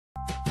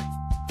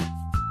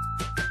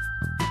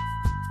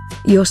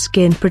Your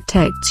skin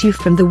protects you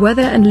from the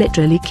weather and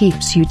literally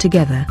keeps you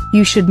together.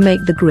 You should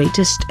make the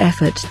greatest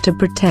effort to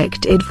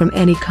protect it from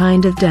any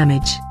kind of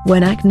damage.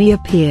 When acne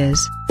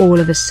appears, all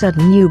of a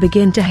sudden you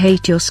begin to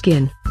hate your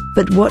skin.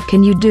 But what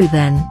can you do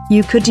then?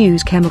 You could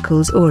use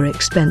chemicals or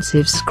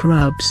expensive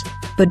scrubs.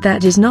 But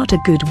that is not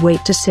a good way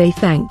to say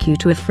thank you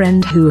to a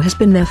friend who has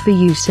been there for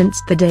you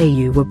since the day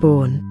you were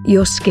born.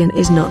 Your skin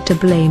is not to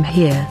blame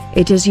here.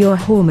 It is your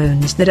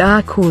hormones that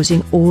are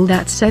causing all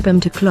that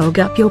sebum to clog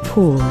up your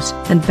pores,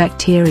 and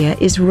bacteria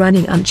is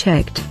running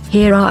unchecked.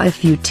 Here are a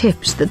few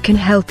tips that can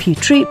help you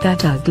treat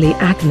that ugly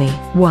acne.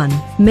 1.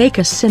 Make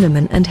a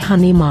cinnamon and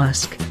honey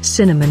mask.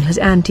 Cinnamon has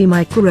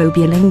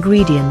anti-microbial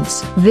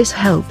ingredients. This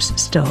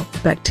helps stop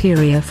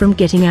bacteria from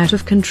getting out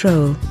of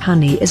control.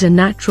 Honey is a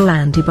natural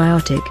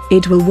antibiotic.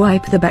 It will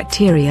wipe the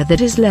bacteria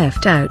that is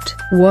left out.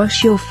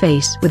 Wash your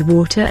face with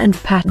water and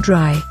pat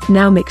dry.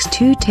 Now mix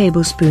 2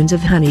 tablespoons of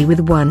honey with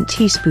 1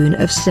 teaspoon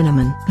of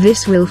cinnamon.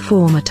 This will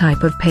form a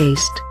type of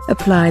paste.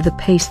 Apply the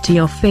paste to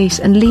your face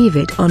and leave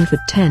it on for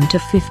 10 to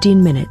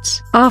 15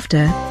 minutes.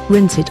 After,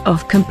 rinse it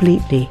off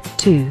completely.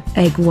 2.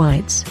 Egg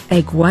whites.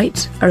 Egg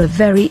whites are a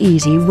very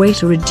easy way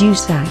to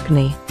reduce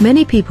acne.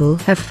 Many people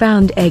have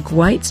found egg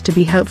whites to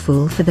be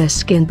helpful for their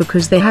skin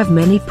because they have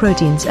many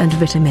proteins and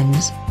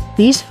vitamins.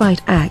 These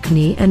fight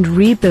acne and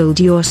rebuild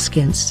your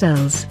skin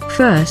cells.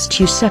 First,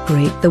 you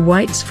separate the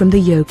whites from the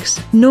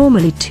yolks.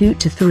 Normally 2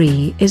 to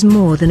 3 is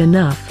more than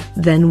enough.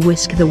 Then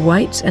whisk the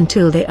whites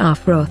until they are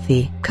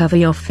frothy. Cover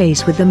your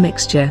face with the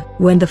mixture.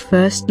 When the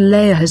first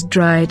layer has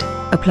dried,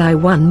 apply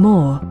one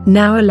more.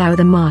 Now allow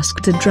the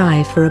mask to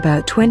dry for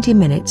about 20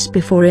 minutes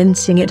before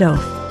rinsing it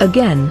off.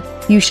 Again,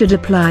 you should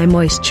apply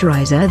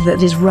moisturizer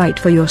that is right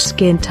for your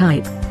skin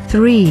type.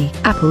 3.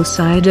 Apple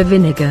cider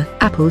vinegar.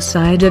 Apple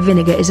cider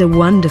vinegar is a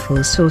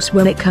wonderful source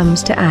when it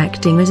comes to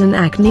acting as an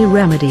acne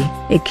remedy.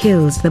 It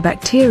kills the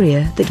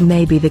bacteria that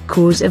may be the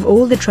cause of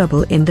all the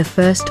trouble in the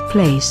first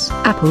place.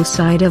 Apple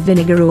cider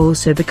vinegar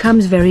also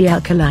becomes very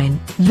alkaline.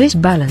 This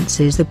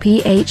balances the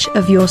pH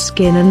of your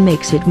skin and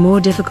makes it more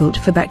difficult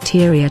for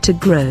bacteria to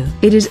grow.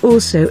 It is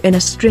also an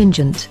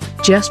astringent,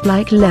 just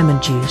like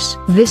lemon juice.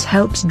 This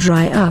helps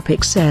dry up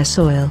excess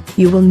oil.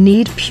 You will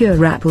need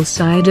pure apple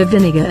cider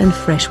vinegar and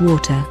fresh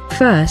water.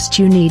 First,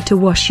 you need to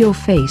wash your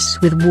face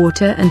with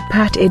water and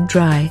pat it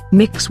dry.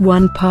 Mix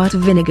 1 part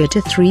vinegar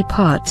to 3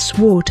 parts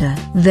water.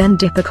 Then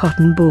dip a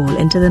cotton ball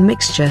into the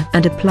mixture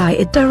and apply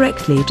it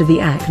directly to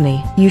the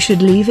acne. You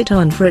should leave it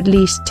on for at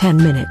least 10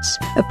 minutes.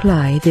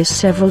 Apply this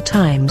several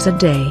times a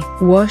day.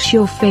 Wash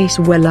your face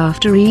well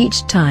after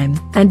each time,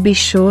 and be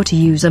sure to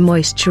use a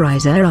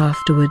moisturizer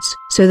afterwards,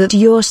 so that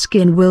your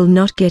skin will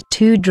not get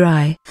too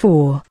dry.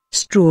 4.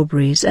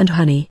 Strawberries and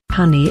honey.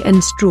 Honey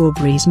and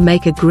strawberries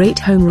make a great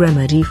home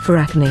remedy for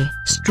acne.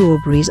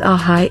 Strawberries are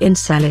high in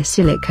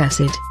salicylic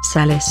acid.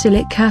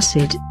 Salicylic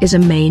acid is a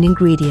main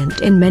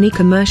ingredient in many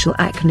commercial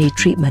acne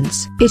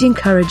treatments. It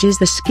encourages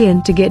the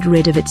skin to get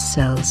rid of its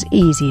cells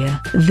easier.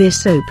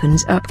 This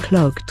opens up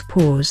clogged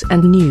pores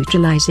and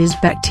neutralizes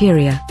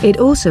bacteria. It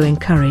also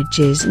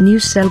encourages new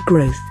cell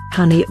growth.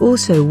 Honey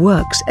also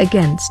works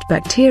against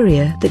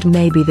bacteria that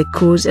may be the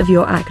cause of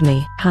your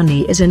acne.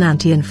 Honey is an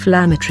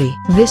anti-inflammatory.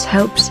 This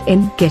helps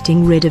in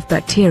getting rid of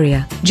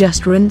bacteria.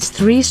 Just rinse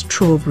 3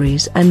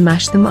 strawberries and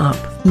mash them up.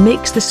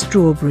 Mix the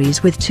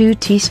strawberries with 2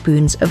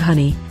 teaspoons of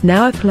honey.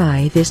 Now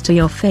apply this to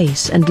your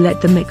face and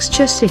let the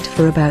mixture sit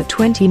for about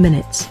 20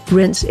 minutes.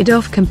 Rinse it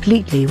off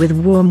completely with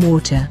warm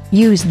water.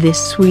 Use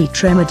this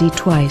sweet remedy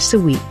twice a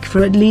week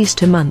for at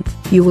least a month.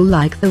 You will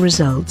like the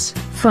results.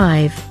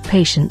 5.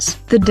 Patience.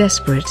 The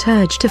desperate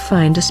urge to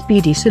find a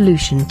speedy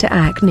solution to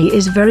acne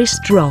is very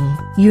strong.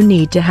 You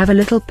need to have a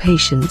little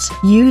patience.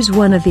 Use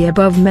one of the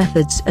above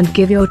methods and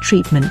give your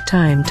treatment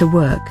time to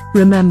work.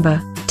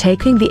 Remember,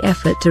 taking the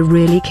effort to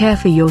really care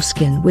for your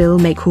skin will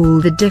make all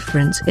the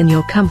difference in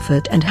your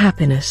comfort and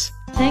happiness.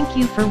 Thank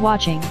you for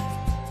watching.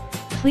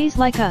 Please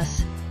like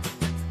us.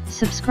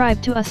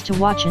 Subscribe to us to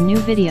watch a new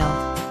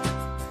video.